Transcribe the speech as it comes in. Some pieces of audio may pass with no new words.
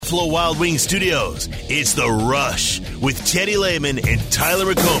Buffalo Wild Wings studios, it's The Rush with Teddy Lehman and Tyler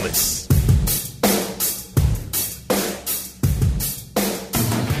McComas.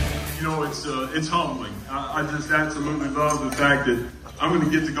 You know, it's humbling. I just absolutely love the fact that I'm going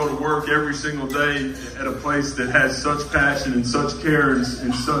to get to go to work every single day at a place that has such passion and such care and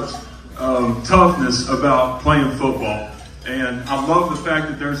such toughness about playing football. And I love the fact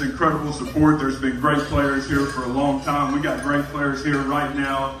that there's incredible support. There's been great players here for a long time. We got great players here right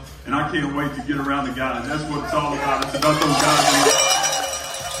now, and I can't wait to get around the guys. That's what it's all about. It's about those guys.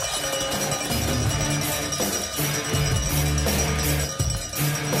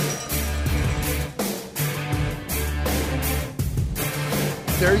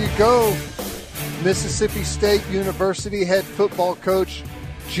 There you go. Mississippi State University head football coach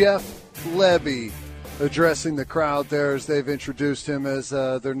Jeff Lebby addressing the crowd there as they've introduced him as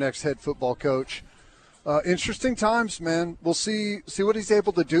their next head football coach. Interesting times, man. We'll see what he's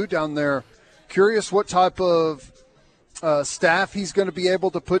able to do down there. Curious what type of staff he's going to be able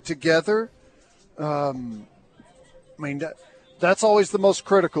to put together. I mean, that's always the most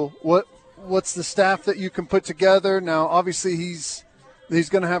critical. What's the staff that you can put together? Now, obviously, he's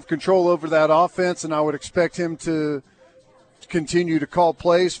going to have control over that offense, and I would expect him to continue to call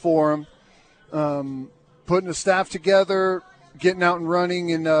plays for him. Putting the staff together, getting out and running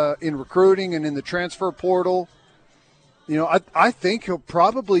in recruiting and in the transfer portal. You know, I think he'll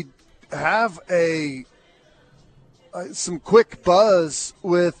probably have some quick buzz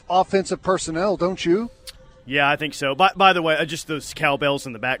with offensive personnel, don't you? Yeah, I think so. By the way, just those cowbells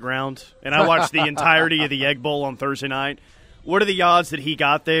in the background, and I watched the entirety of the Egg Bowl on Thursday night. What are the odds that he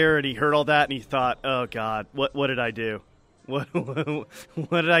got there and he heard all that and he thought, oh, God, what did I do? What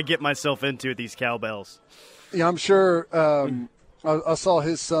did I get myself into with these cowbells? Yeah, I'm sure I saw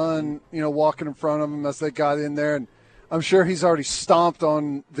his son, walking in front of him as they got in there, and I'm sure he's already stomped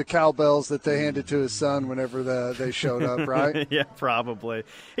on the cowbells that they handed to his son whenever they showed up, right? Yeah, probably.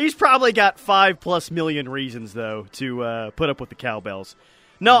 He's probably got 5+ million reasons, though, to put up with the cowbells.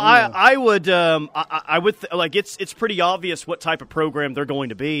 No, yeah. I would like it's pretty obvious what type of program they're going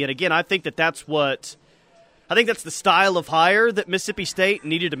to be, and again, I think that's the style of hire that Mississippi State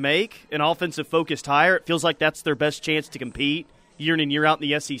needed to make, an offensive-focused hire. It feels like that's their best chance to compete year in and year out in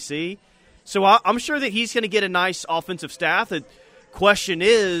the SEC. So I'm sure that he's going to get a nice offensive staff. The question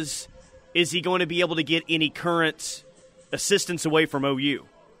is he going to be able to get any current assistance away from OU?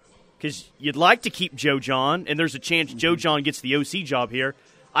 Because you'd like to keep Joe Jon, and there's a chance Joe Jon gets the OC job here.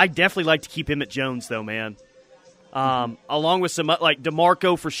 I'd definitely like to keep Emmett Jones, though, man. Along with some, like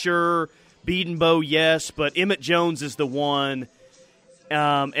DeMarco for sure, Bedenbow, yes, but Emmett Jones is the one.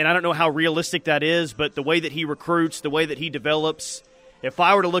 And I don't know how realistic that is, but the way that he recruits, the way that he develops, if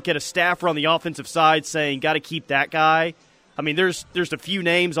I were to look at a staffer on the offensive side saying, got to keep that guy, I mean, there's a few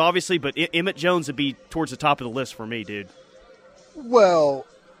names, obviously, but Emmett Jones would be towards the top of the list for me, dude. Well,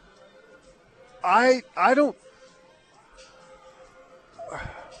 I don't –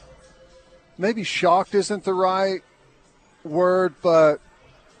 maybe shocked isn't the right word, but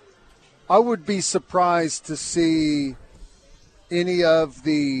I would be surprised to see any of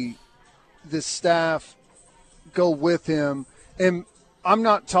the staff go with him. And I'm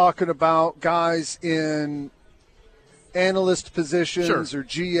not talking about guys in analyst positions sure. or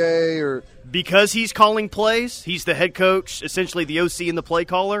GA or – because he's calling plays? He's the head coach, essentially the OC and the play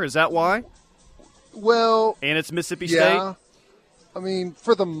caller? Is that why? Well – and it's Mississippi yeah. State? I mean,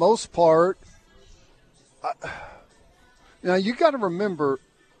 for the most part, now you got to remember,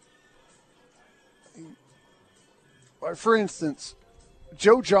 for instance,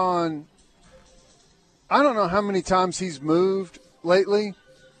 Joe Jon, I don't know how many times he's moved lately,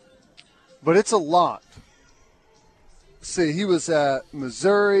 but it's a lot. See, he was at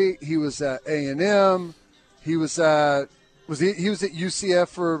Missouri, he was at A&M, he was at UCF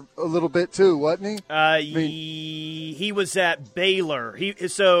for a little bit too, wasn't he? He was at Baylor.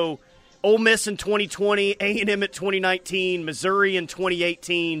 So Ole Miss in 2020, A&M at 2019, Missouri in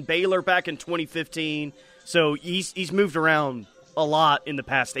 2018, Baylor back in 2015. So he's moved around a lot in the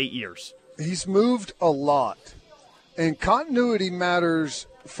past 8 years. He's moved a lot, and continuity matters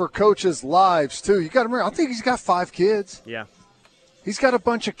for coaches' lives too. You got to remember, I think he's got 5 kids. Yeah, he's got a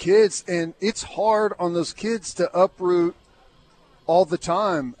bunch of kids, and it's hard on those kids to uproot all the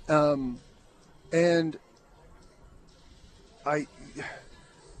time. And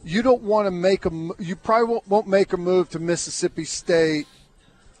you don't want to you probably won't make a move to Mississippi State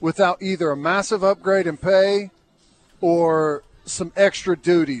without either a massive upgrade in pay or some extra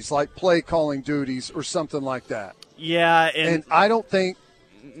duties like play calling duties or something like that. Yeah, and I don't think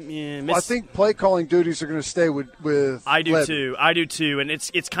I think play calling duties are going to stay with I do Levy. too. I do too. And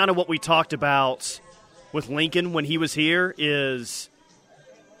it's kind of what we talked about with Lincoln when he was here. Is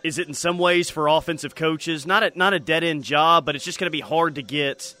it in some ways for offensive coaches not a dead end job, but it's just going to be hard to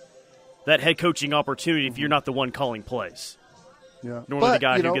get that head coaching opportunity if you're not the one calling plays. Yeah, normally the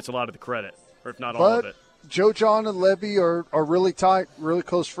guy who gets a lot of the credit, or if not all of it. Joe John and Levy are really tight, really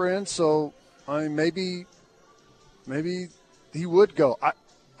close friends. So I mean, maybe he would go.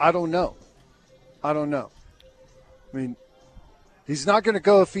 I don't know. I mean, he's not going to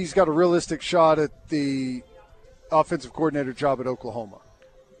go if he's got a realistic shot at the offensive coordinator job at Oklahoma.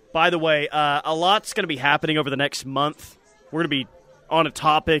 By the way, a lot's going to be happening over the next month. We're going to be on a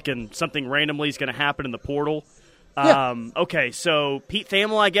topic, and something randomly is going to happen in the portal. Yeah. Okay, so Pete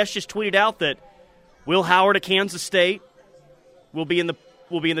Thamel, I guess, just tweeted out that Will Howard of Kansas State will be in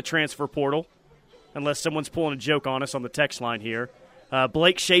the transfer portal, unless someone's pulling a joke on us on the text line here.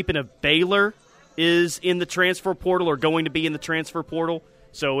 Blake Shapen of Baylor is in the transfer portal, or going to be in the transfer portal.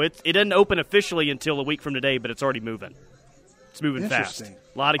 So it doesn't open officially until a week from today, but it's already moving. It's moving fast.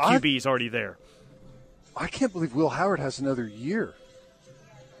 A lot of QBs already there. I can't believe Will Howard has another year.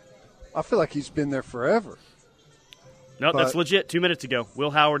 I feel like he's been there forever. No, that's legit. 2 minutes ago,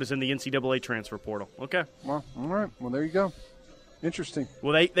 Will Howard is in the NCAA transfer portal. Okay. Well, all right. Well, there you go. Interesting.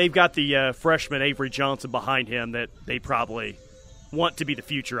 Well, they've got the freshman Avery Johnson behind him that they probably want to be the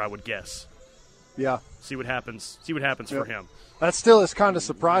future, I would guess. Yeah. See what happens for him. That still is kind of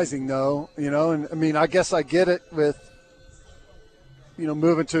surprising, though, and I mean, I guess I get it with,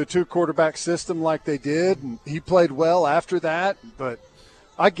 moving to a 2-quarterback system like they did, and he played well after that, but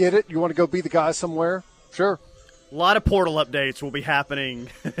I get it. You want to go be the guy somewhere? Sure. A lot of portal updates will be happening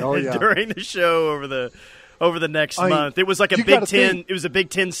during the show over the next month. It was like a Big Ten. It was a Big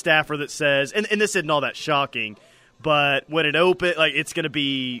Ten staffer that says, and this isn't all that shocking, but when it opened, like it's going to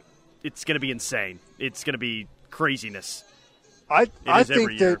be insane. It's going to be craziness. I think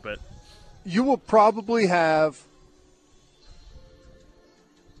every year, that but you will probably have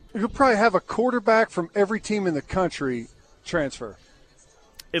a quarterback from every team in the country transfer.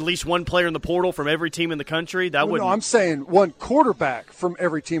 At least one player in the portal from every team in the country. No, I'm saying one quarterback from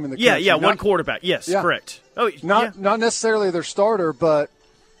every team in the country. Yeah, one quarterback. Yes, correct. Oh, not necessarily their starter, but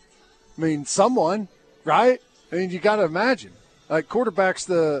I mean someone, right? I mean, you got to imagine, like quarterback's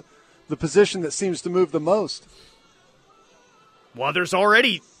the position that seems to move the most. Well, there's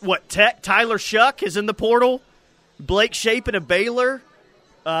already Tyler Shuck is in the portal. Blake Shapen of Baylor.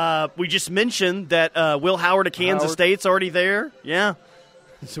 We just mentioned that Will Howard of Kansas State's already there. Yeah.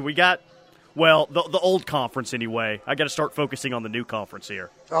 So we got, the old conference anyway. I got to start focusing on the new conference here.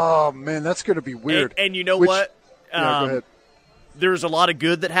 Oh, man, that's going to be weird. And you know what? Go ahead. There's a lot of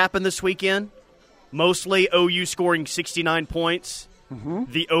good that happened this weekend. Mostly OU scoring 69 points.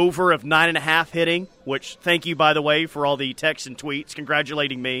 Mm-hmm. The over of 9.5 hitting, which thank you, by the way, for all the texts and tweets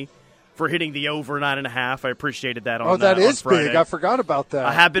congratulating me for hitting the over 9.5. I appreciated that on that is on Friday. big. I forgot about that.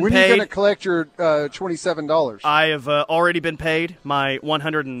 I have been paid. When are you going to collect your $27? I have already been paid my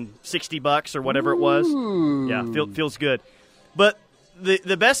 $160 or whatever it was. Yeah, feels good. But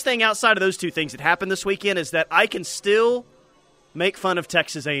the best thing outside of those two things that happened this weekend is that I can still make fun of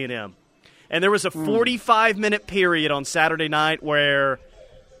Texas A&M. And there was a 45-minute period on Saturday night where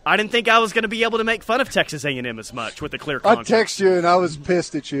I didn't think I was going to be able to make fun of Texas A&M as much with the clear conscience. I text you and I was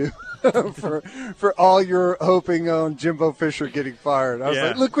pissed at you for all your hoping on Jimbo Fisher getting fired. I was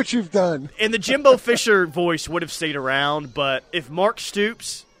like, look what you've done. And the Jimbo Fisher voice would have stayed around, but if Mark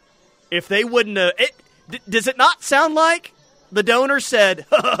Stoops, if they wouldn't have does it not sound like the donor said,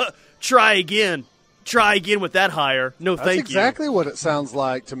 try again with that hire? No, thank you. That's exactly what it sounds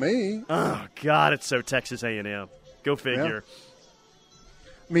like to me. Oh, God, it's so Texas A&M. Go figure. Yeah.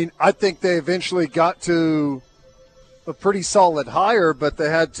 I mean, I think they eventually got to a pretty solid hire, but they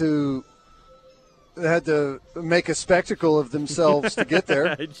had to make a spectacle of themselves to get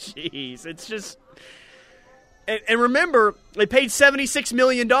there. Jeez, it's just – and remember, they paid $76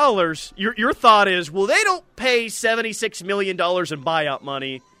 million. Your thought is, well, they don't pay $76 million in buyout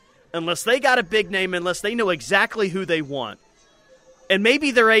money unless they got a big name, unless they know exactly who they want. And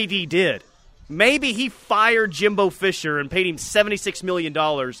maybe their AD did. Maybe he fired Jimbo Fisher and paid him $76 million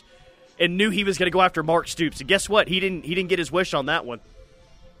and knew he was going to go after Mark Stoops. And guess what? He didn't get his wish on that one.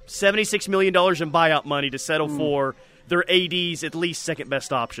 $76 million in buyout money to settle for their AD's at least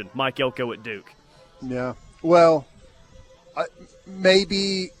second-best option, Mike Elko at Duke. Yeah. Well,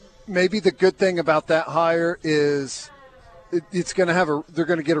 maybe the good thing about that hire is it's going to they're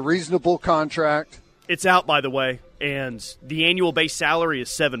going to get a reasonable contract. It's out, by the way, and the annual base salary is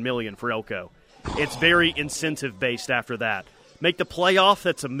 $7 million for Elko. It's very incentive-based after that. Make the playoff,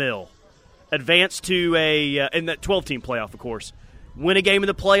 that's $1 million. Advance to in that 12-team playoff, of course. Win a game in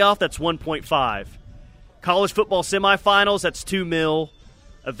the playoff, that's 1.5. College football semifinals, that's $2 million.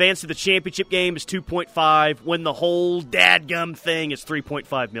 Advance to the championship game is 2.5. Win the whole dadgum thing is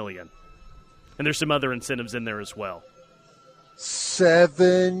 3.5 million. And there's some other incentives in there as well.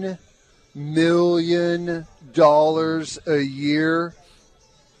 $7 million a year.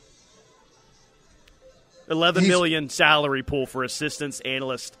 11 million salary pool for assistants,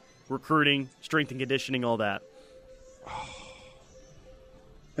 analysts, recruiting, strength and conditioning, all that.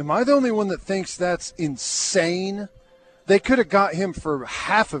 Am I the only one that thinks that's insane? They could have got him for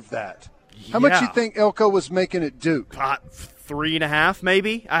half of that. How much do you think Elko was making at Duke? 3.5,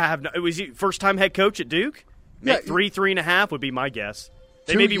 maybe. Was he first-time head coach at Duke? Yeah, 3.5 would be my guess.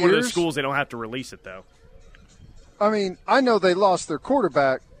 They may be one of those schools they don't have to release it, though. I mean, I know they lost their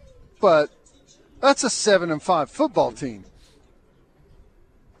quarterback, but that's a 7-5 football team.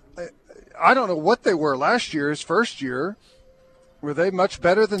 I don't know what they were last year, his first year. Were they much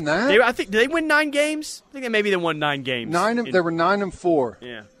better than that? Did they win 9 games? I think they won 9 games. They were 9-4.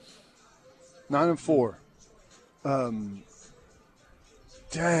 Yeah, 9-4.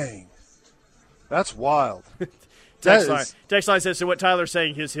 Dang, that's wild. Text line says, so what Tyler's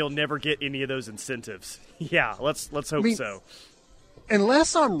saying is he'll never get any of those incentives. Yeah, let's hope so.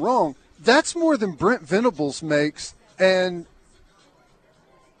 Unless I'm wrong, that's more than Brent Venables makes, and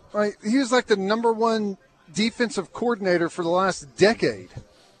he was like the number one defensive coordinator for the last decade.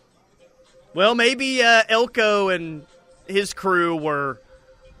 Well, maybe Elko and his crew were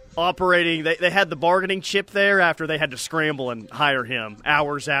operating. They had the bargaining chip there after they had to scramble and hire him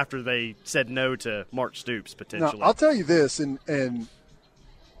hours after they said no to Mark Stoops potentially. Now, I'll tell you this, and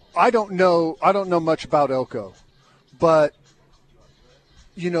I don't know much about Elko, but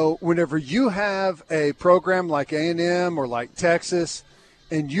whenever you have a program like A&M or like Texas,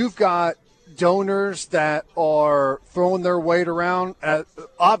 and you've got donors that are throwing their weight around,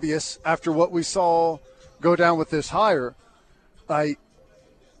 obvious after what we saw go down with this hire,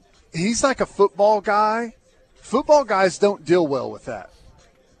 he's like a football guy. Football guys don't deal well with that.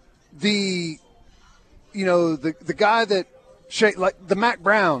 The guy that like the Mac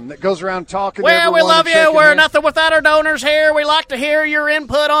Brown that goes around talking. Well, we love you. We're nothing without our donors here. We like to hear your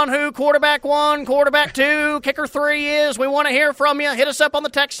input on who quarterback 1, quarterback 2, kicker 3 is. We want to hear from you. Hit us up on the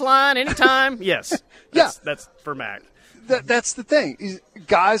text line anytime. Yes. That's for Mac. That's the thing.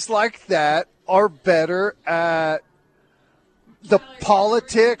 Guys like that are better at the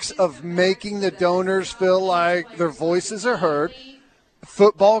politics of making the donors feel like their voices are heard.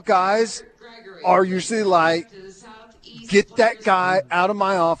 Football guys are usually like, get that guy out of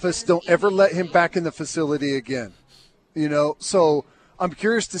my office. Don't ever let him back in the facility again. So I'm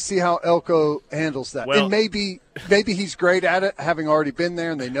curious to see how Elko handles that. Well, and maybe he's great at it, having already been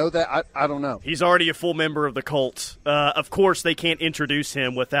there, and they know that. I don't know. He's already a full member of the cult. Of course, they can't introduce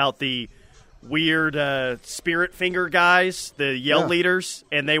him without the weird spirit finger guys, the yell leaders,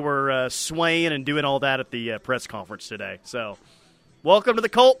 and they were swaying and doing all that at the press conference today. So welcome to the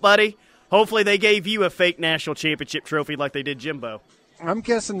cult, buddy. Hopefully they gave you a fake national championship trophy like they did Jimbo. I'm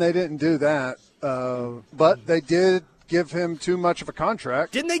guessing they didn't do that, but they did give him too much of a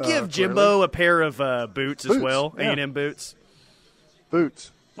contract. Didn't they give Jimbo a pair of boots as well, yeah. A&M boots?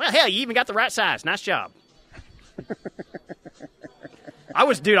 Boots. Well, hell, you even got the right size. Nice job. I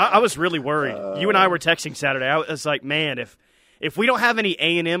was really worried. You and I were texting Saturday. I was like, man, if we don't have any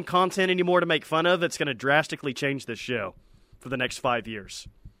A&M content anymore to make fun of, it's going to drastically change this show for the next 5 years.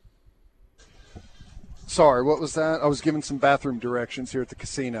 Sorry, what was that? I was giving some bathroom directions here at the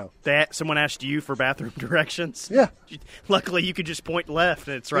casino. That someone asked you for bathroom directions? Yeah. Luckily, you could just point left,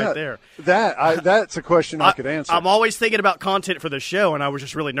 and it's right there. That's a question I could answer. I'm always thinking about content for the show, and I was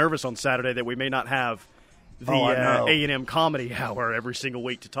just really nervous on Saturday that we may not have the A&M comedy hour every single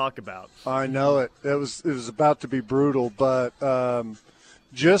week to talk about. I know it. It was about to be brutal, but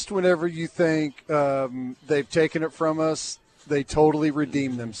just whenever you think they've taken it from us, they totally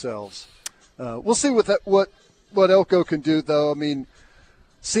redeem themselves. We'll see what Elko can do, though. I mean,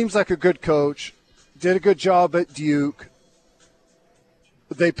 seems like a good coach. Did a good job at Duke.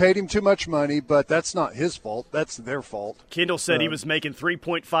 They paid him too much money, but that's not his fault. That's their fault. Kendall said he was making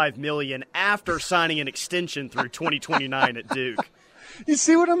 $3.5 million after signing an extension through 2029 at Duke. You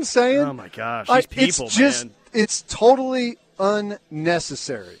see what I'm saying? Oh, my gosh. These people, man. It's totally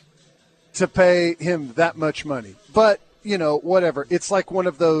unnecessary to pay him that much money. But, whatever. It's like one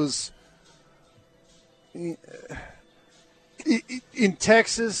of those – in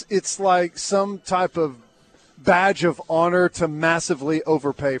Texas, it's like some type of badge of honor to massively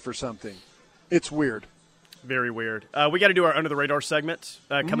overpay for something. It's weird. Very weird. We got to do our Under the Radar segment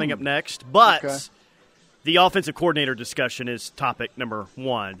coming up next, but the offensive coordinator discussion is topic number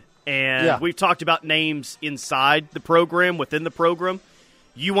one. And we've talked about names inside the program, within the program.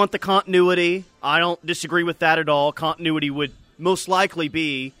 You want the continuity. I don't disagree with that at all. Continuity would most likely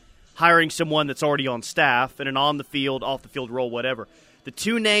be hiring someone that's already on staff in an on-the-field, off-the-field role, whatever. The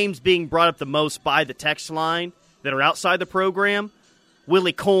two names being brought up the most by the text line that are outside the program,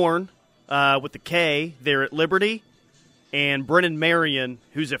 Willie Korn with the K there at Liberty, and Brennan Marion,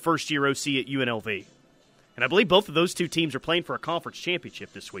 who's a first-year OC at UNLV. And I believe both of those two teams are playing for a conference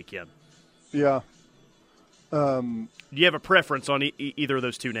championship this weekend. Yeah. Do you have a preference on either of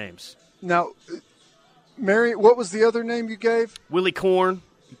those two names? Now, Mary, what was the other name you gave? Willie Korn.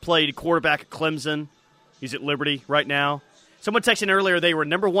 He played quarterback at Clemson. He's at Liberty right now. Someone texted earlier they were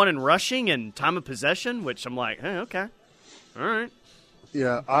number one in rushing and time of possession, which I'm like, hey, okay. All right.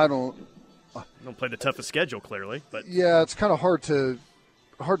 Yeah, I don't play the toughest schedule, clearly. But yeah, it's kind of hard to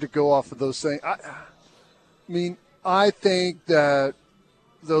go off of those things. I mean, I think that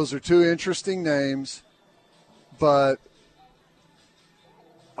those are two interesting names, but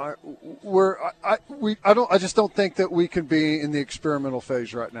I just don't think that we can be in the experimental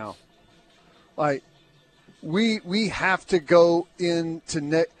phase right now. Like we have to go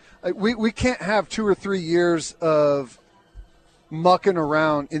into we can't have 2 or 3 years of mucking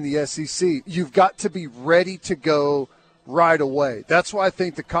around in the SEC. You've got to be ready to go right away. That's why I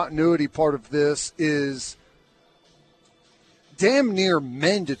think the continuity part of this is damn near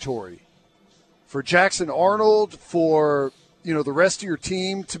mandatory for Jackson Arnold, for the rest of your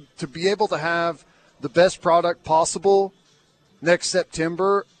team to be able to have the best product possible next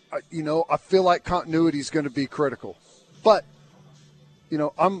September. I feel like continuity is going to be critical, but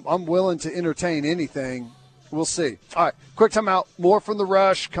I'm willing to entertain anything. We'll see. All right, quick timeout. More from The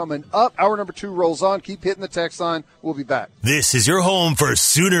Rush coming up. Hour number 2 rolls on. Keep hitting the text line. We'll be back. This is your home for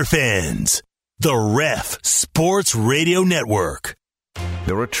Sooner fans. The Ref Sports Radio Network.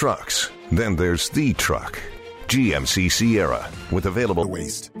 There are trucks. Then there's the truck. GMC Sierra with available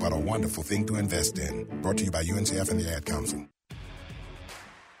waste, but a wonderful thing to invest in. Brought to you by UNCF and the Ad Council.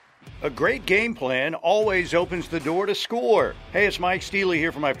 A great game plan always opens the door to score. Hey, it's Mike Steele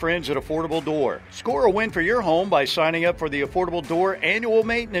here for my friends at Affordable Door. Score a win for your home by signing up for the Affordable Door Annual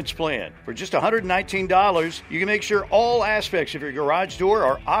Maintenance Plan. For just $119, you can make sure all aspects of your garage door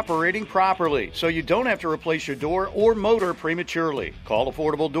are operating properly, so you don't have to replace your door or motor prematurely. Call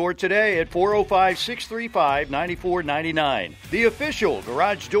Affordable Door today at 405-635-9499. The official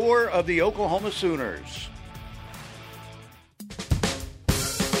garage door of the Oklahoma Sooners.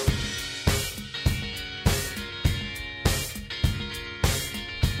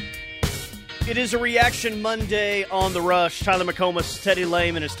 It is a Reaction Monday on The Rush. Tyler McComas, Teddy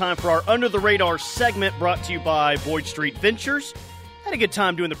Lehman. It's time for our Under the Radar segment brought to you by Boyd Street Ventures. Had a good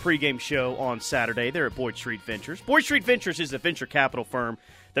time doing the pregame show on Saturday there at Boyd Street Ventures. Boyd Street Ventures is a venture capital firm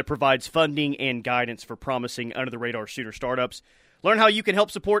that provides funding and guidance for promising under-the-radar Sooner startups. Learn how you can help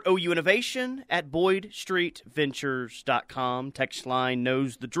support OU innovation at BoydStreetVentures.com. Text line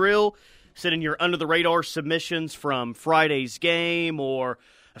knows the drill. Send in your under-the-radar submissions from Friday's game or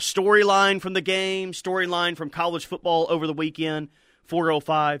a storyline from the game, storyline from college football over the weekend,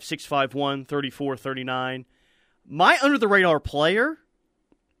 405-651-3439. My under-the-radar player,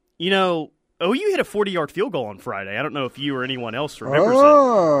 OU hit a 40-yard field goal on Friday. I don't know if you or anyone else remembers it.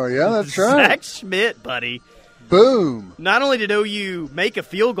 Oh, yeah, that's right. Zach Schmidt, buddy. Boom. Not only did OU make a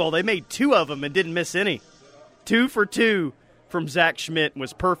field goal, they made 2 of them and didn't miss any. 2 for 2 from Zach Schmidt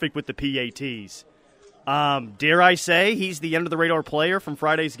was perfect with the PATs. Dare I say he's the under-the-radar player from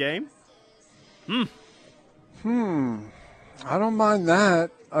Friday's game? I don't mind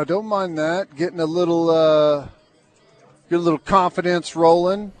that. Getting a little confidence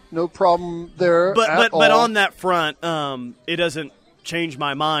rolling. No problem there. But on that front, it doesn't change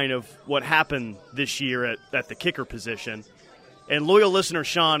my mind of what happened this year at the kicker position. And loyal listener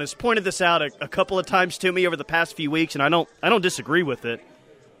Sean has pointed this out a couple of times to me over the past few weeks, and I don't disagree with it.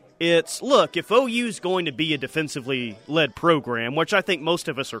 Look, if OU's going to be a defensively led program, which I think most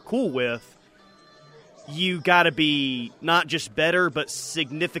of us are cool with, you got to be not just better, but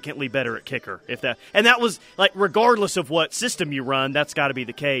significantly better at kicker. And that was, regardless of what system you run, that's got to be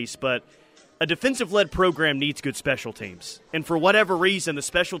the case. But a defensive-led program needs good special teams. And for whatever reason, the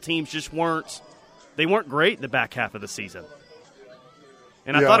special teams just weren't great in the back half of the season.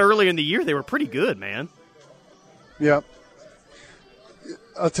 And I thought earlier in the year they were pretty good, man. Yeah.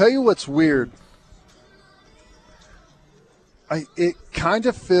 I'll tell you what's weird. It kind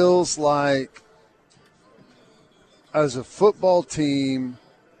of feels like as a football team,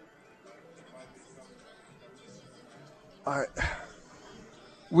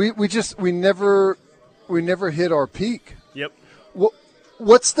 we never hit our peak. Yep.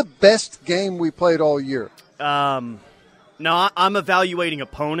 What's the best game we played all year? No, I'm evaluating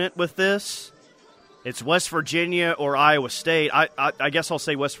opponent with this. It's West Virginia or Iowa State. I guess I'll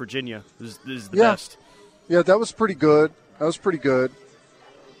say West Virginia is the best. Yeah, that was pretty good.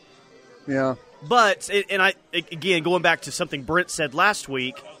 Yeah. But, again, going back to something Brent said last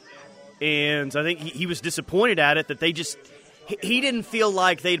week, and I think he was disappointed at it, that he didn't feel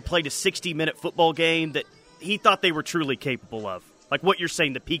like they'd played a 60-minute football game that he thought they were truly capable of. Like what you're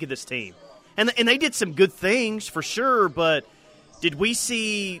saying, the peak of this team. And they did some good things, for sure, but did we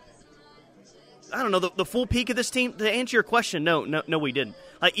see, I don't know, the full peak of this team? To answer your question, no, we didn't.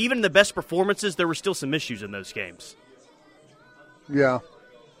 Like, even in the best performances, there were still some issues in those games. Yeah.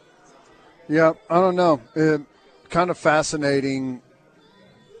 Yeah, I don't know. Kind of fascinating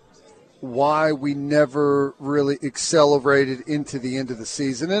why we never really accelerated into the end of the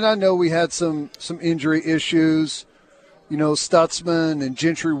season. And I know we had some injury issues. You know, Stutzman and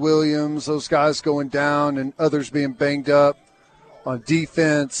Gentry Williams, those guys going down and others being banged up on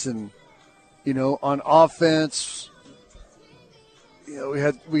defense and, you know, on offense. You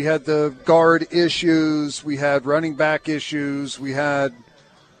know, we had the guard issues. We had running back issues. We had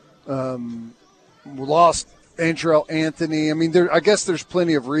we lost Antrell Anthony. I mean, I guess there's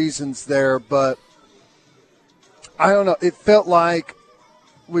plenty of reasons there, but I don't know. It felt like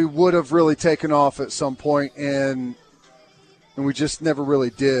we would have really taken off at some point, and we just never really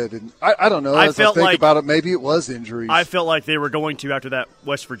did. And I don't know. As I think about it, maybe it was injuries. I felt like they were going to after that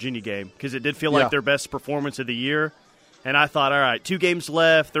West Virginia game because it did feel like their best performance of the year. And I thought, all right, 2 games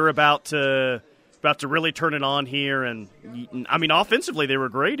left. They're about to really turn it on here. And, I mean, offensively they were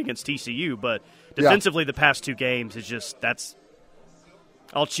great against TCU, but defensively the past 2 games is just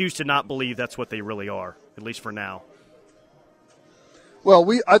I'll choose to not believe that's what they really are, at least for now. Well,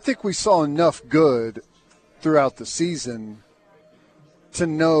 I think we saw enough good throughout the season to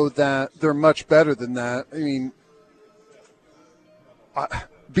know that they're much better than that. I mean,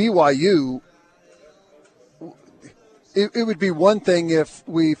 BYU, it would be one thing if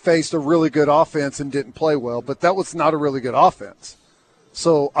we faced a really good offense and didn't play well, but that was not a really good offense.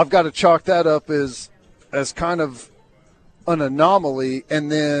 So I've got to chalk that up as kind of an anomaly. And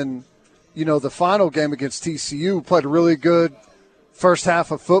then, you know, the final game against TCU, played a really good first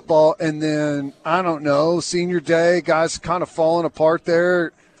half of football, and then, I don't know, senior day, guys kind of falling apart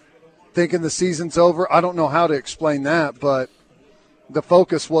there, thinking the season's over. I don't know how to explain that, but the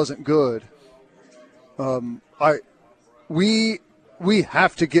focus wasn't good. We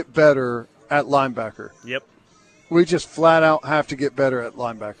have to get better at linebacker. Yep. We just flat out have to get better at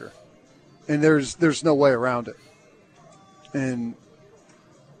linebacker. And there's no way around it. And,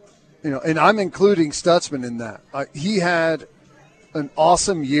 you know, and I'm including Stutzman in that. He had an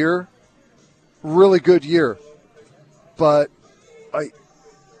awesome year, really good year. But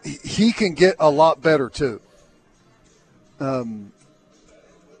he can get a lot better too. And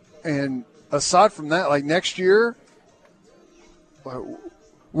aside from that, like next year,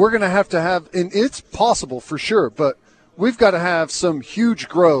 we're going to have, and it's possible for sure, but we've got to have some huge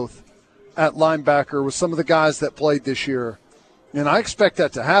growth at linebacker with some of the guys that played this year. And I expect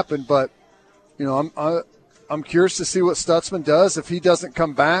that to happen, but, you know, I'm curious to see what Stutzman does. If he doesn't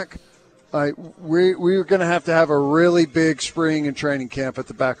come back, we're going to have a really big spring and training camp at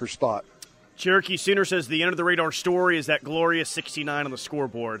the backer spot. Cherokee Sooner says the under-the-radar story is that glorious 69 on the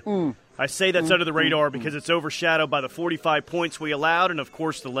scoreboard. I say that's under the radar because it's overshadowed by the 45 points we allowed and, of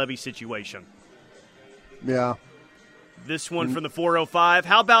course, the Levy situation. Yeah. This one from the 405.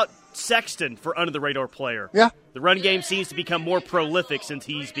 How about Sexton for under-the-radar player? Yeah. The run game seems to become more prolific since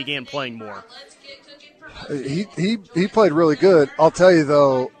he's began playing more. He played really good. I'll tell you,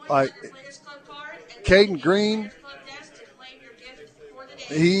 though, Caden Green,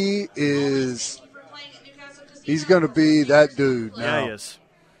 he's going to be that dude now. Yeah, he is.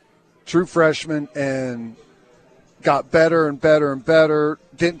 True freshman, and got better and better and better.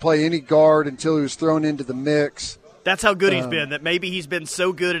 Didn't play any guard until he was thrown into the mix. That's how good he's been, that maybe he's been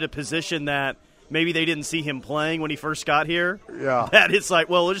so good at a position that maybe they didn't see him playing when he first got here. Yeah. That it's like,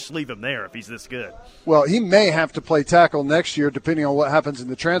 well, we'll just leave him there if he's this good. Well, he may have to play tackle next year depending on what happens in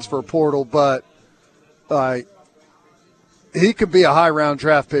the transfer portal, but he could be a high-round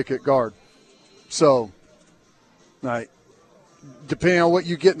draft pick at guard. So, depending on what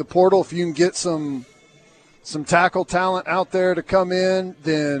you get in the portal, if you can get some tackle talent out there to come in,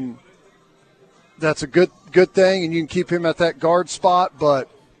 then that's a good thing, and you can keep him at that guard spot. But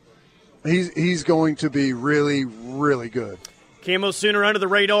he's going to be really, really good. Camo Sooner under the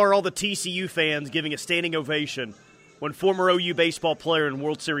radar, all the TCU fans giving a standing ovation when former OU baseball player and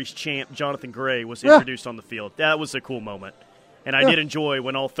World Series champ Jonathan Gray was introduced on the field. That was a cool moment. And I did enjoy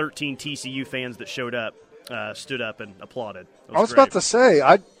when all 13 TCU fans that showed up stood up and applauded. I was about to say,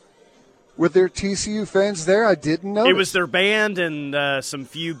 were there TCU fans there? I didn't know. It was their band and some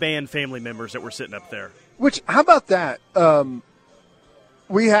few band family members that were sitting up there. Which, how about that?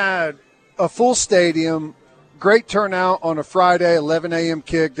 We had a full stadium, great turnout on a Friday, 11 a.m.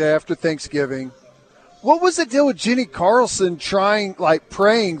 kick day after Thanksgiving. What was the deal with Jenny Carlson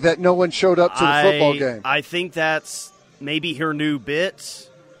praying that no one showed up to the football game? I think that's maybe her new bit.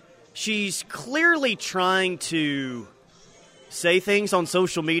 She's clearly trying to say things on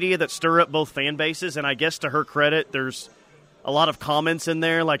social media that stir up both fan bases, and I guess to her credit, there's a lot of comments in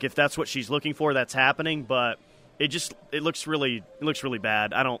there. Like if that's what she's looking for, that's happening. But it looks really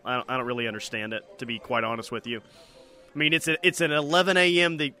bad. I don't really understand it, to be quite honest with you. I mean, it's an 11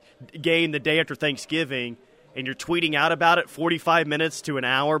 a.m. game the day after Thanksgiving, and you're tweeting out about it 45 minutes to an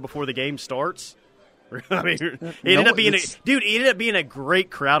hour before the game starts. I mean, it ended up being a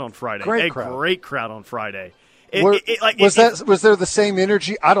great crowd on Friday. Great crowd on Friday. Was there the same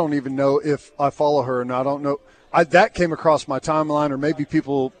energy? I don't even know if I follow her, and I don't know. That came across my timeline, or maybe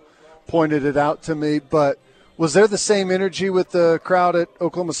people pointed it out to me. But was there the same energy with the crowd at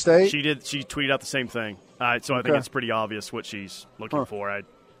Oklahoma State? She did. She tweeted out the same thing. So I think it's pretty obvious what she's looking for.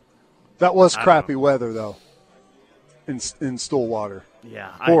 That was crappy weather, though, in Stillwater.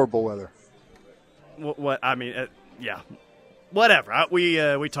 Yeah, horrible weather. What I mean, whatever. We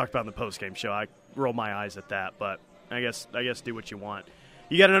talked about in the postgame show. I roll my eyes at that, but I guess do what you want.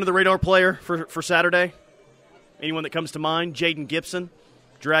 You got another radar player for Saturday? Anyone that comes to mind? Jaden Gibson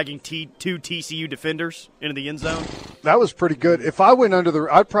dragging two TCU defenders into the end zone. That was pretty good. If I went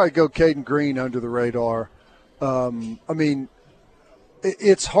I'd probably go Caden Green under the radar. I mean,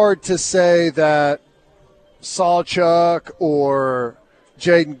 it's hard to say that Sawchuk or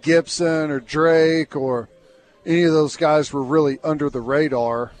Jaden Gibson or Drake or any of those guys were really under the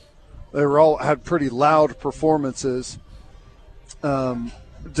radar. They were all had pretty loud performances.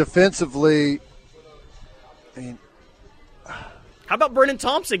 Defensively, I mean, how about Brennan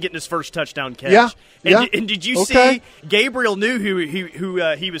Thompson getting his first touchdown catch? Yeah. And did you see Gabriel knew who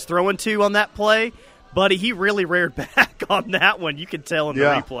he was throwing to on that play? Buddy, he really reared back on that one. You could tell in the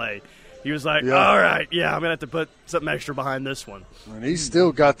replay. He was like, all right, I'm going to have to put something extra behind this one. And he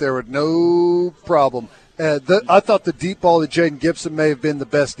still got there with no problem. I thought the deep ball to Jaden Gibson may have been the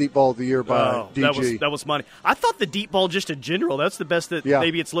best deep ball of the year by DG. That was money. I thought the deep ball just in general, that's the best that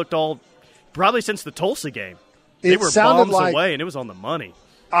maybe it's looked probably since the Tulsa game. They were bombs away, and it was on the money.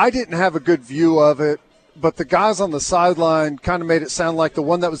 I didn't have a good view of it, but the guys on the sideline kind of made it sound like the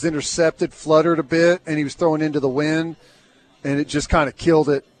one that was intercepted fluttered a bit, and he was thrown into the wind, and it just kind of killed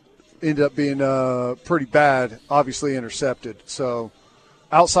it. Ended up being pretty bad, obviously intercepted. So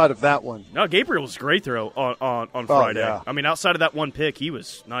outside of that one. No, Gabriel was great throw on Friday. Yeah. I mean, outside of that one pick,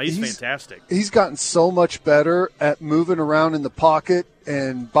 he's fantastic. He's gotten so much better at moving around in the pocket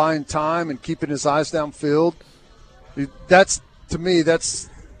and buying time and keeping his eyes downfield. To me,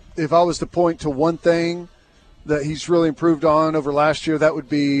 if I was to point to one thing that he's really improved on over last year, that would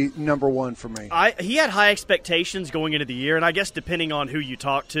be number one for me. He had high expectations going into the year, and I guess depending on who you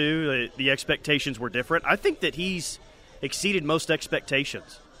talk to, the expectations were different. I think that he's exceeded most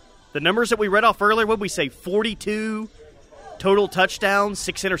expectations. The numbers that we read off earlier, what did we say, 42 total touchdowns,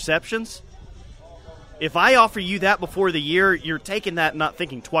 6 interceptions? If I offer you that before the year, you're taking that and not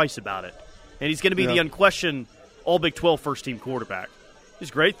thinking twice about it. And he's going to be the unquestioned All-Big 12 first-team quarterback. He's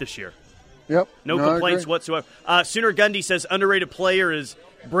great this year. Yep. No complaints whatsoever. Sooner Gundy says underrated player is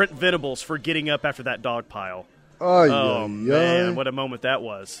Brent Venables for getting up after that dog pile. Man, what a moment that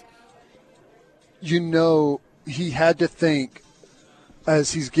was. You know, he had to think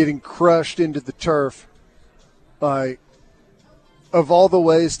as he's getting crushed into the turf, like, of all the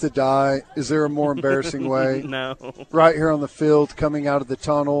ways to die, is there a more embarrassing way? No. Right here on the field, coming out of the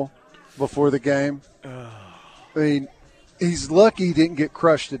tunnel before the game. I mean, he's lucky he didn't get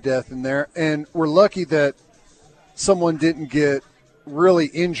crushed to death in there, and we're lucky that someone didn't get really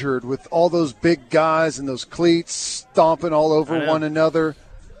injured with all those big guys and those cleats stomping all over one another.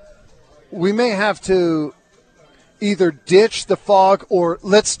 We may have to either ditch the fog or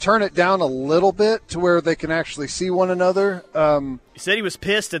let's turn it down a little bit to where they can actually see one another. He said he was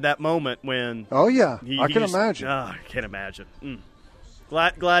pissed at that moment when – oh, yeah. I can imagine. I can't imagine.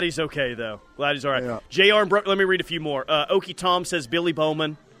 Glad he's okay, though. Glad he's all right. Yeah. Let me read a few more. Okie Tom says Billy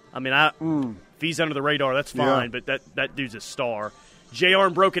Bowman. I mean, if he's under the radar, that's fine, but that dude's a star. JR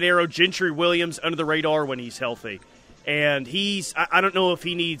and Broken Arrow, Gentry Williams under the radar when he's healthy. And I don't know if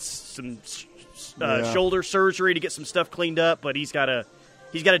he needs some shoulder surgery to get some stuff cleaned up, but he's got to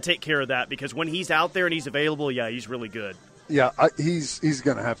take care of that because when he's out there and he's available, he's really good. Yeah, he's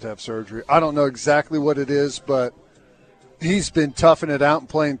going to have surgery. I don't know exactly what it is, but he's been toughing it out and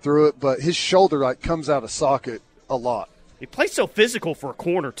playing through it, but his shoulder comes out of socket a lot. He plays so physical for a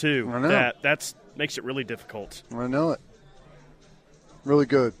corner, too. I know. That makes it really difficult. I know it. Really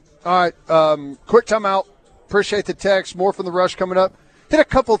good. All right, quick timeout. Appreciate the text. More from The Rush coming up. Hit a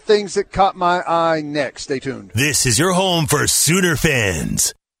couple things that caught my eye next. Stay tuned. This is your home for Sooner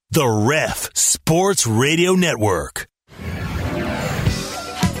fans. The Ref Sports Radio Network.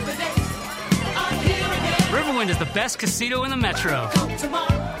 Riverwind is the best casino in the metro.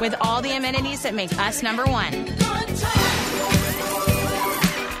 With all the amenities that make us number one.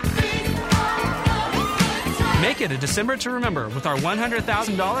 Make it a December to remember with our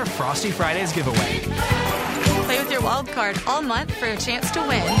 $100,000 Frosty Fridays giveaway. Play with your wild card all month for a chance to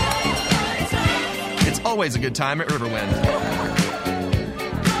win. It's always a good time at Riverwind.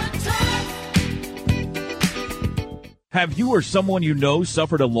 Have you or someone you know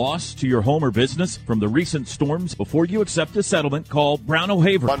suffered a loss to your home or business from the recent storms? Before you accept a settlement, call Brown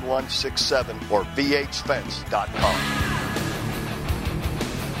O'Haver. 1167 or vhfence.com.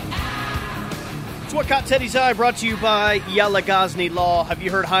 It's What Caught Teddy's Eye, brought to you by Yala Ghazni Law. Have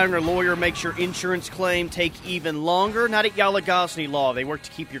you heard hiring a lawyer makes your insurance claim take even longer? Not at Yala Ghazni Law. They work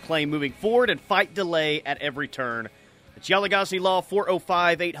to keep your claim moving forward and fight delay at every turn. It's Yala Ghazni Law,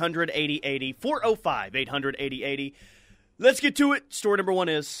 405-800-8080. 405-800-8080. Let's get to it. Story number one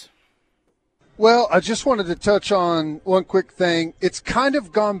is... Well, I just wanted to touch on one quick thing. It's kind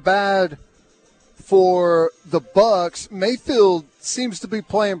of gone bad for the Bucs. Mayfield seems to be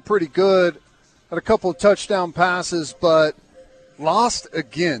playing pretty good. Had a couple of touchdown passes, but lost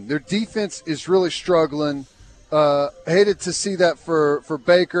again. Their defense is really struggling. Hated to see that for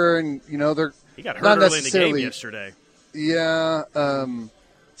Baker, and they're he got hurt not early in the necessarily game yesterday. Yeah,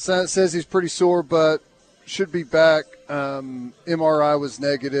 says he's pretty sore, but should be back. MRI was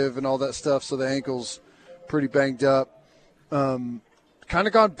negative and all that stuff, so the ankle's pretty banged up. Kind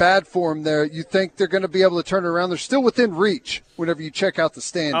of gone bad for him there. You think they're going to be able to turn it around? They're still within reach whenever you check out the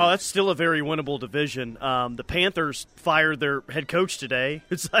standings. Oh, that's still a very winnable division. The Panthers fired their head coach today.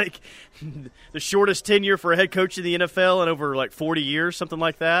 It's like the shortest tenure for a head coach in the NFL in over 40 years, something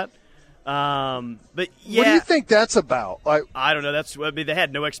like that. But yeah, what do you think that's about? I don't know. They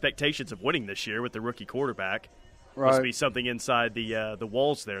had no expectations of winning this year with the rookie quarterback. Right. Must be something inside the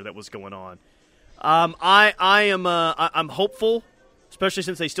walls there that was going on. I'm hopeful, especially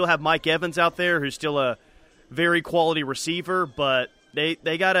since they still have Mike Evans out there, who's still a very quality receiver. But they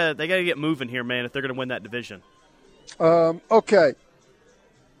gotta get moving here, man, if they're gonna win that division. Okay.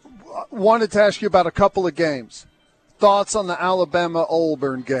 Wanted to ask you about a couple of games. Thoughts on the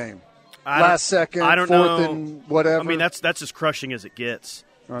Alabama-Auburn game? Last second, I don't fourth know. and whatever. I mean, that's as crushing as it gets.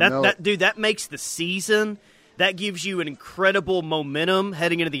 That makes the season. That gives you an incredible momentum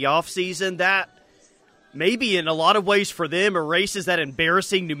heading into the offseason. That maybe in a lot of ways for them erases that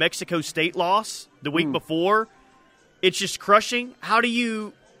embarrassing New Mexico State loss the week before. It's just crushing. How do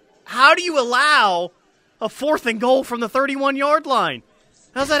you allow a 4th and goal from the 31-yard line?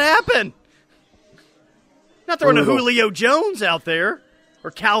 How's that happen? Not throwing a Julio Jones out there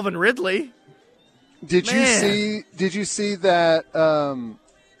or Calvin Ridley. Did you see that?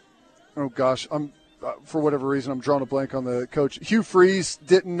 Oh gosh, for whatever reason I'm drawing a blank on the coach. Hugh Freeze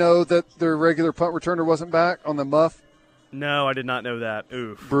didn't know that their regular punt returner wasn't back on the muff. No, I did not know that.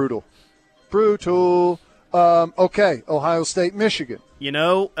 Oof, brutal. Okay, Ohio State, Michigan.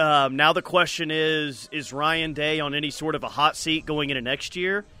 Now the question is Ryan Day on any sort of a hot seat going into next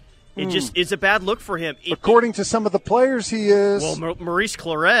year? It just is a bad look for him. According to some of the players, he is. Well, Maurice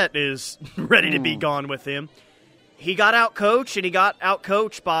Claret is ready to be gone with him. He got out-coached, and he got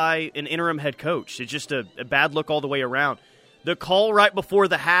out-coached by an interim head coach. It's just a bad look all the way around. The call right before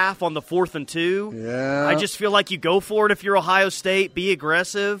the half on the 4th and 2, yeah. I just feel like you go for it if you're Ohio State. Be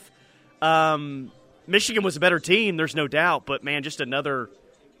aggressive. Michigan was a better team, there's no doubt, but, man, just another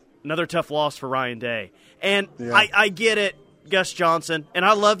tough loss for Ryan Day. And yeah. I get it, Gus Johnson, and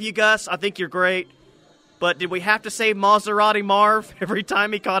I love you, Gus. I think you're great. But did we have to say Maserati Marv every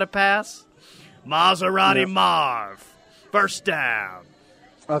time he caught a pass? Maserati Marv, first down.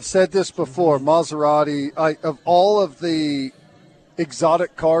 I've said this before. Maserati, of all of the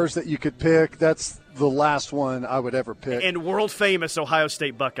exotic cars that you could pick, that's the last one I would ever pick. And world-famous Ohio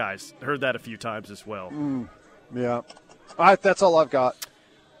State Buckeyes. Heard that a few times as well. Yeah. All right, that's all I've got.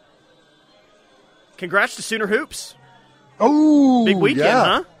 Congrats to Sooner Hoops. Oh, big weekend,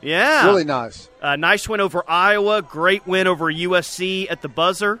 huh? Yeah. Really nice. Nice win over Iowa. Great win over USC at the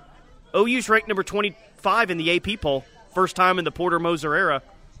buzzer. OU's ranked number 25 in the AP poll. First time in the Porter Moser era.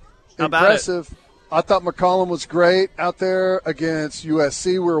 How Impressive. about it? I thought McCollum was great out there against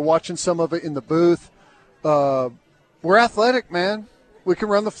USC. We were watching some of it in the booth. We're athletic, man. We can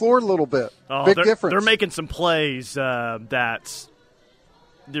run the floor a little bit. Big difference. They're making some plays that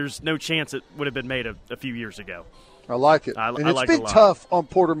there's no chance it would have been made a few years ago. I like it. And it's been tough on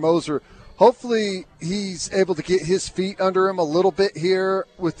Porter Moser. Hopefully he's able to get his feet under him a little bit here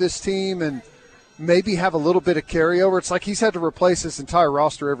with this team and maybe have a little bit of carryover. It's like he's had to replace his entire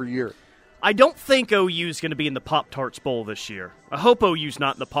roster every year. I don't think OU is going to be in the Pop-Tarts Bowl this year. I hope OU's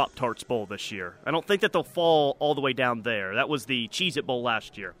not in the Pop-Tarts Bowl this year. I don't think that they'll fall all the way down there. That was the Cheez-It Bowl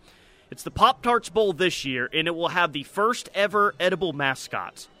last year. It's the Pop-Tarts Bowl this year, and it will have the first ever edible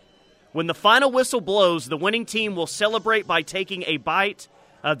mascot. When the final whistle blows, the winning team will celebrate by taking a bite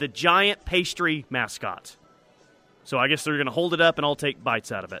of the giant pastry mascot. So I guess they're going to hold it up, and I'll take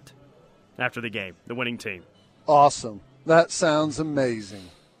bites out of it after the game, the winning team. Awesome. That sounds amazing.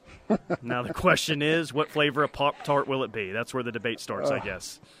 Now the question is, what flavor of Pop-Tart will it be? That's where the debate starts, I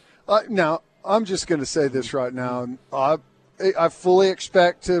guess. Now, I'm just going to say this right now. I fully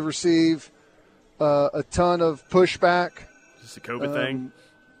expect to receive a ton of pushback. Is this a COVID thing?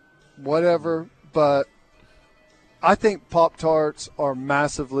 Whatever, but I think Pop-Tarts are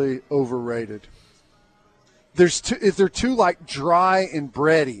massively overrated. If they're too like dry and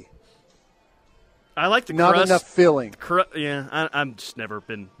bready. I like the not crust. Enough filling. I'm just never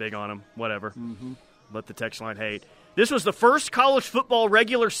been big on them. Whatever. Mm-hmm. Let the text line hate. This was the first college football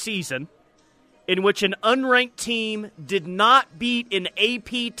regular season in which an unranked team did not beat an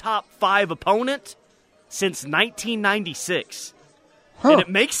AP top 5 opponent since 1996. And it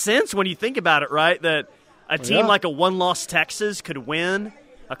makes sense when you think about it, right? That a team like a one-loss Texas could win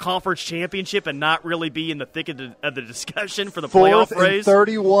a conference championship and not really be in the thick of the discussion for the playoff race.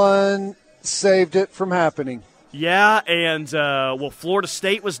 31 saved it from happening. Yeah, and Florida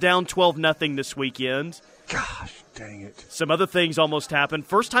State was down 12-0 this weekend. Gosh, dang it. Some other things almost happened.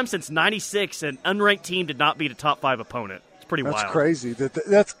 First time since 96, an unranked team did not beat a top 5 opponent. It's pretty wild. That's crazy.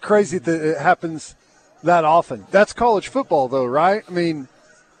 That's crazy that it happens that often. That's college football, though, right? I mean,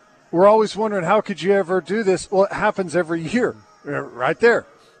 we're always wondering, how could you ever do this? Well, it happens every year. Right there.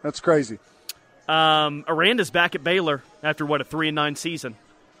 That's crazy. Aranda's back at Baylor after, a 3-9 season.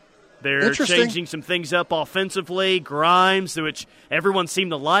 They're changing some things up offensively. Grimes, which everyone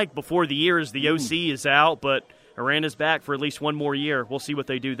seemed to like before the year as the OC is out, but Aranda's back for at least one more year. We'll see what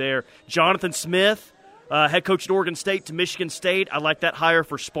they do there. Jonathan Smith, head coach at Oregon State to Michigan State. I like that hire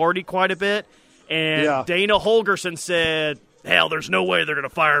for Sparty quite a bit. And Dana Holgorsen said, hell, there's no way they're going to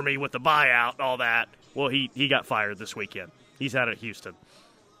fire me with the buyout and all that. Well, he got fired this weekend. He's out at Houston.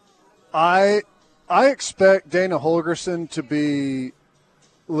 I expect Dana Holgorsen to be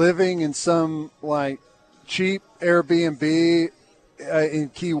living in some cheap Airbnb in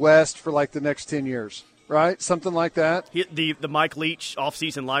Key West for the next 10 years, right? Something like that. The Mike Leach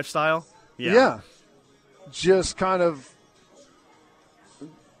off-season lifestyle? Yeah. Just kind of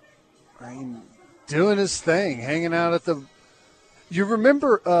doing his thing, hanging out at the – you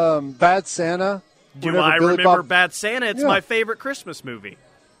remember Bad Santa? Do I remember Bad Santa? It's my favorite Christmas movie.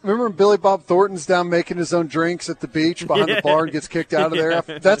 Remember when Billy Bob Thornton's down making his own drinks at the beach behind the bar and gets kicked out of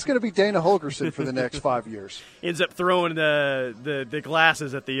there? That's going to be Dana Holgorsen for the next 5 years. Ends up throwing the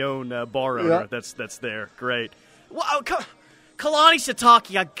glasses at the own bar owner that's there. Great. Well, Kalani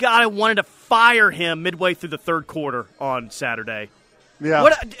Sitake, I wanted to fire him midway through the third quarter on Saturday.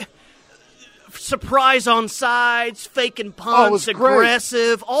 Yeah. Surprise on sides, faking punts,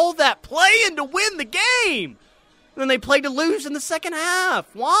 aggressive, all that playing to win the game. And then they played to lose in the second half.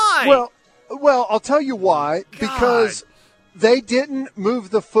 Why? Well, I'll tell you why. God. Because they didn't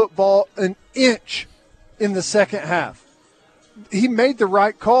move the football an inch in the second half. He made the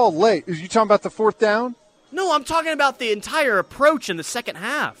right call late. Are you talking about the fourth down? No, I'm talking about the entire approach in the second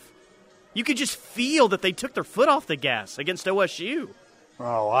half. You could just feel that they took their foot off the gas against OSU.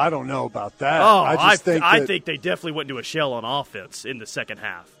 Oh, I don't know about that. Oh, I think they definitely went into a shell on offense in the second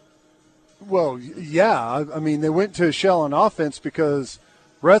half. Well, yeah. I mean, they went to a shell on offense because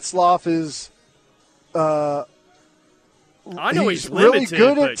Retzlaff is I know he's really limited,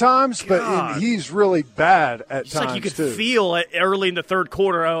 good at times, but he's really bad at times, like you could feel it early in the third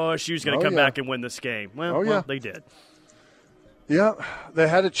quarter, OSU's going to come back and win this game. Well, they did. Yeah, they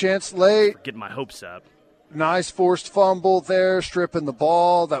had a chance late. Getting my hopes up. Nice forced fumble there, stripping the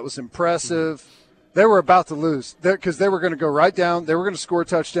ball. That was impressive. They were about to lose because they were going to go right down. They were going to score a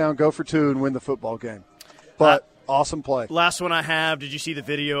touchdown, go for 2, and win the football game. But Awesome play. Last one I have, did you see the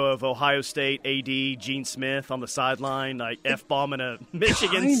video of Ohio State AD Gene Smith on the sideline, like F-bombing a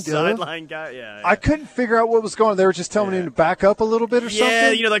Michigan sideline guy? Yeah. I couldn't figure out what was going on. They were just telling him to back up a little bit or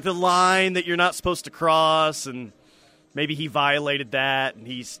something? Yeah, like the line that you're not supposed to cross, and maybe he violated that, and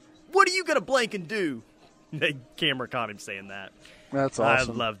he's, what are you going to blank and do? The camera caught him saying that. That's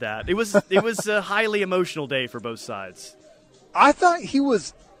awesome. I love that. It was a highly emotional day for both sides. I thought he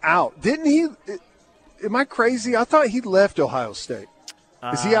was out. Didn't he? Am I crazy? I thought he left Ohio State.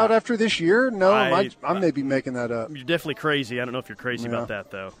 Is he out after this year? No, I may be making that up. You're definitely crazy. I don't know if you're crazy about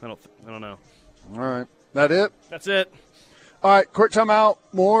that, though. I don't know. All right. That it? That's it. All right, quick timeout.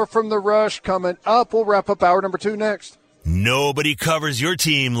 More from the Rush coming up. We'll wrap up hour number 2 next. Nobody covers your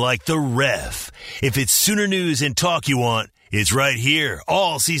team like the Ref. If it's Sooner news and talk you want, it's right here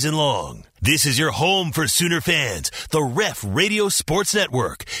all season long. This is your home for Sooner fans. The Ref Radio Sports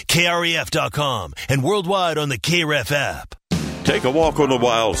Network, KREF.com, and worldwide on the KREF app. Take a walk on the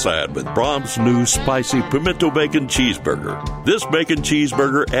wild side with Brahms' new spicy pimento bacon cheeseburger. This bacon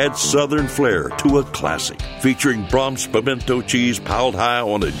cheeseburger adds southern flair to a classic, featuring Brahms pimento cheese piled high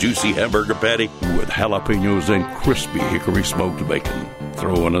on a juicy hamburger patty with jalapenos and crispy hickory smoked bacon.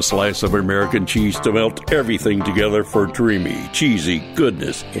 Throw in a slice of American cheese to melt everything together for dreamy, cheesy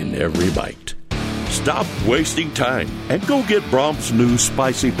goodness in every bite. Stop wasting time and go get Brahms' new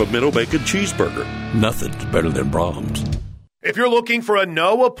spicy pimento bacon cheeseburger. Nothing's better than Brahms. If you're looking for a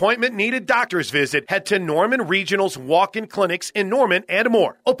no appointment needed doctor's visit, head to Norman Regional's walk-in clinics in Norman and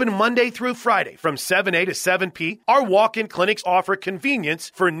more. Open Monday through Friday from 7A to 7P. Our walk-in clinics offer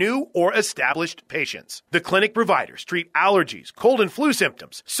convenience for new or established patients. The clinic providers treat allergies, cold and flu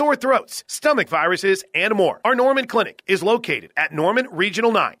symptoms, sore throats, stomach viruses, and more. Our Norman clinic is located at Norman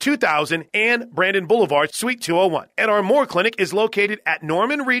Regional 9, 2000 and Brandon Boulevard, Suite 201. And our Moore clinic is located at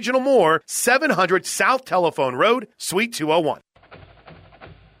Norman Regional Moore, 700 South Telephone Road, Suite 201.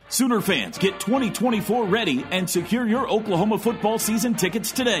 Sooner fans, get 2024 ready and secure your Oklahoma football season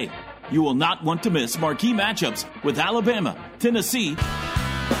tickets today. You will not want to miss marquee matchups with Alabama, Tennessee.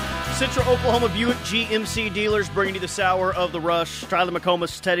 Central Oklahoma Buick GMC dealers bringing you this hour of the Rush. Tyler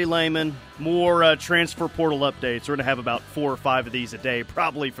McComas, Teddy Lehman, more transfer portal updates. We're going to have about 4 or 5 of these a day,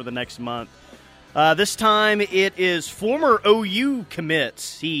 probably for the next month. This time it is former OU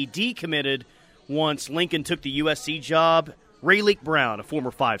commits. He decommitted once Lincoln took the USC job. Rayleigh Brown, a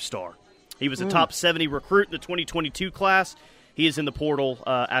former 5-star. He was a top 70 recruit in the 2022 class. He is in the portal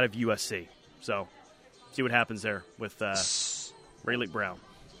out of USC. So, see what happens there with Rayleigh Brown.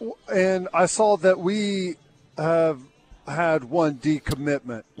 And I saw that we have had one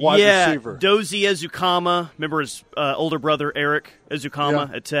decommitment, wide receiver. Dozie Ezukama. Remember his older brother, Eric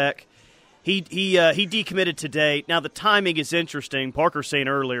Ezukama at Tech? He decommitted today. Now, the timing is interesting. Parker saying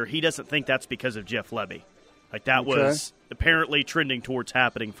earlier he doesn't think that's because of Jeff Lebby. Like, that was apparently trending towards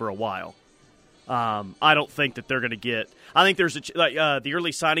happening for a while. I don't think that they're going to get – I think there's the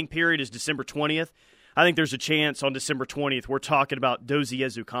early signing period is December 20th. I think there's a chance on December 20th we're talking about Dozie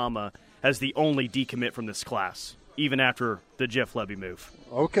Ezukama as the only decommit from this class, even after the Jeff Lebby move.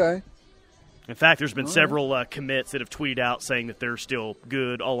 Okay. In fact, there's been several commits that have tweeted out saying that they're still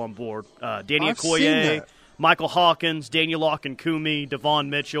good, all on board. Danny Okoye, Michael Hawkins, Daniel Locke-Kumi, Devon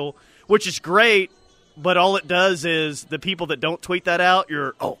Mitchell, which is great. But all it does is the people that don't tweet that out,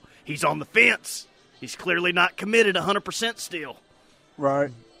 he's on the fence. He's clearly not committed 100% still.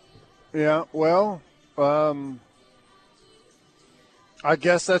 Right. Yeah, well, I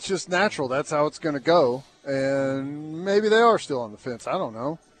guess that's just natural. That's how it's going to go. And maybe they are still on the fence. I don't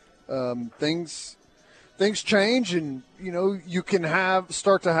know. Things change, and, you can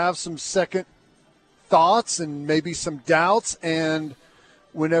start to have some second thoughts and maybe some doubts, and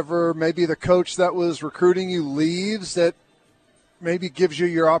whenever maybe the coach that was recruiting you leaves, that maybe gives you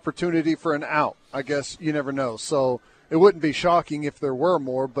your opportunity for an out. I guess you never know. So it wouldn't be shocking if there were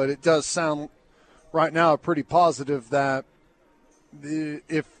more, but it does sound right now pretty positive that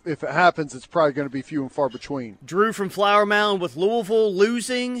if it happens, it's probably going to be few and far between. Drew from Flower Mound, with Louisville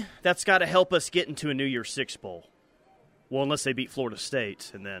losing, that's got to help us get into a New Year's Six Bowl. Well, unless they beat Florida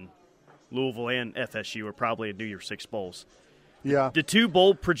State, and then Louisville and FSU are probably in New Year's Six Bowls. Yeah. The 2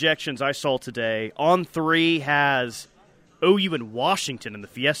 bowl projections I saw today, On 3 has OU and Washington in the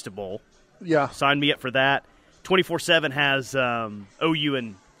Fiesta Bowl. Yeah. Sign me up for that. 24/7 has OU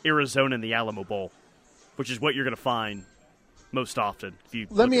and Arizona in the Alamo Bowl, which is what you're going to find most often.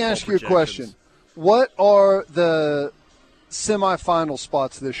 Let me ask you a question. What are the semifinal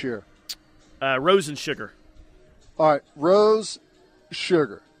spots this year? Rose and Sugar. All right, Rose,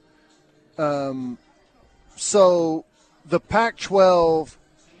 Sugar. So the Pac-12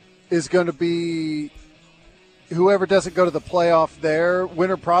 is going to be whoever doesn't go to the playoff there,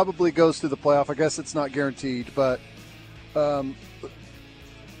 winner probably goes to the playoff. I guess it's not guaranteed, but the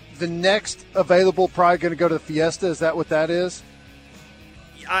next available probably going to go to the Fiesta. Is that what that is?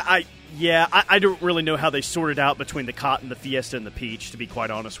 I don't really know how they sorted out between the Cotton, the Fiesta, and the Peach, to be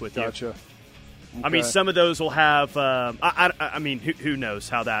quite honest with you. Gotcha. Okay. I mean, some of those will have I mean, who knows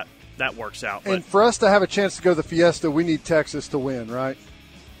how that works out. And for us to have a chance to go to the Fiesta, we need Texas to win, right?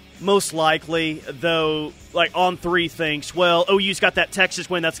 Most likely, though, like On 3 thinks, well, OU's got that Texas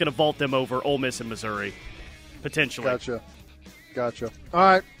win, that's going to vault them over Ole Miss and Missouri, potentially. Gotcha. All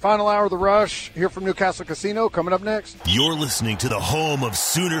right, final hour of the Rush here from Newcastle Casino coming up next. You're listening to the home of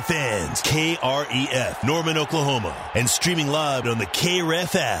Sooner fans, KREF, Norman, Oklahoma, and streaming live on the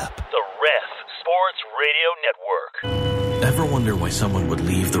KREF app. The Ref Sports Radio Network. Ever wonder why someone would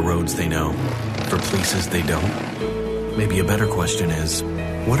leave the roads they know for places they don't? Maybe a better question is,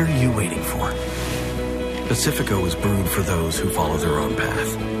 what are you waiting for? Pacifico is brewed for those who follow their own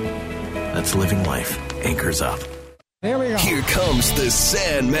path. That's living life. Anchors up. Here we go. Here comes the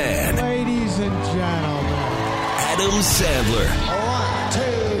Sandman. Ladies and gentlemen. Adam Sandler.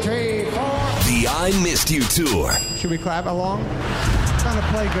 1, 2, 3, 4. The I Missed You Tour. Should we clap along? I'm going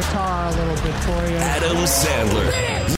to play guitar a little bit for you. Adam Sandler.